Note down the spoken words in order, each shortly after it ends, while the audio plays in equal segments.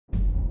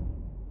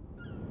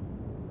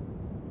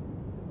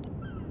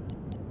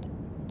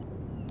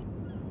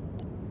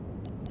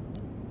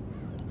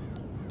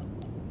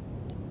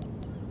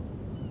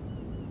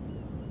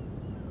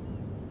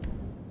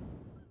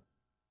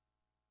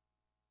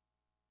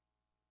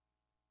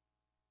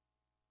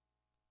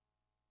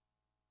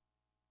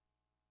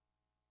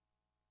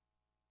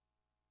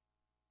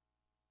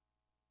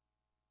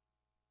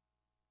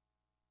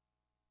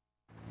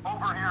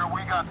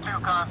got two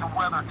kinds of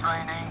weather,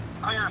 trainee.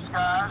 Clear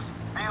skies,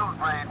 field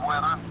grade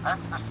weather,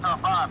 that's the stuff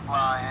I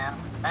fly in,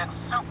 and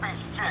soupy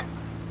shit.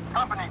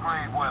 Company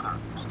grade weather,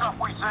 stuff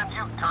we send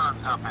you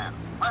turds up in.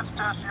 Let's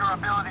test your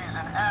abilities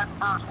in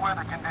adverse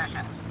weather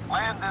conditions.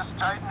 Land this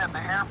Titan at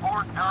the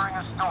airport during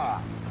a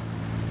storm.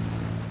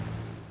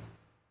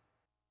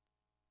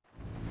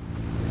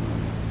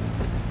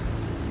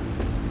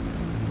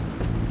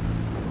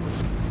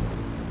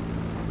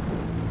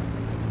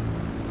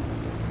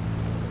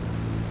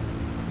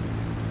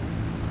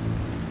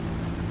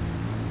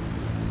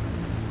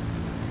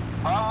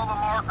 Follow the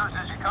markers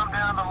as you come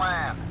down to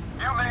land.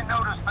 You may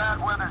notice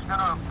bad weather's going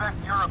to affect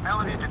your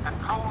ability to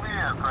control the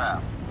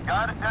aircraft.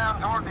 Guide it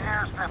down toward the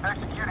airstrip,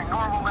 executing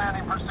normal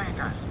landing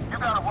procedures. You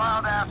got a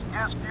wild-ass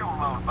guess fuel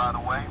load, by the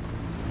way.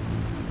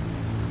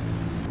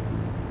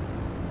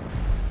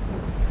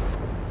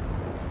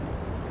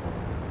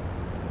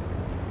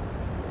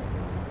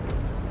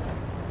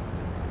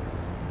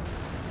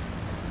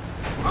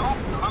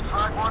 Oh, looks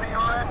like one of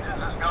your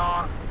engines is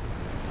gone.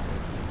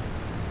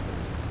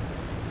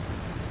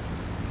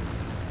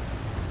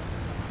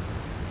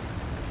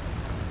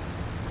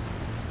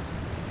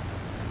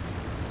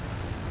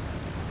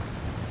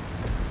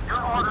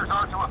 Your orders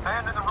are to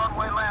abandon the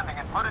runway landing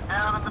and put it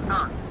down in the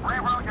dirt.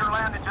 Reroute your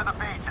landing to the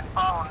beach and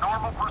follow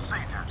normal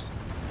procedures.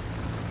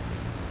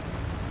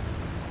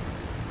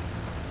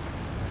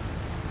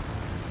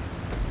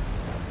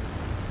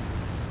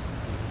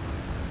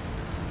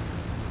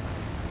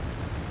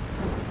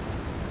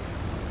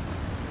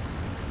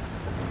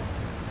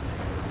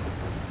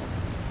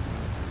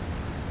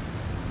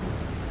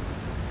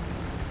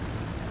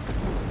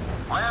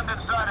 Land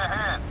inside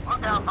ahead.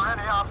 Look out for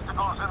any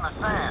obstacles in the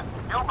sand.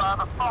 You'll buy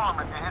the farm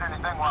if you hit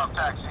anything while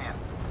taxiing.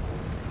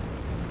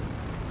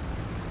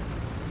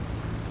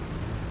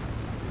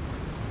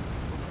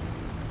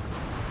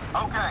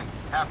 Okay,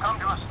 now come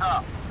to a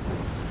stop.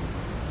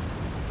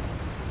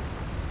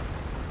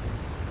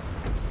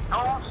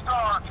 Gold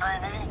star,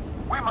 trainee.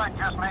 We might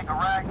just make a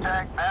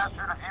ragtag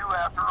bastard of you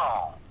after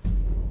all.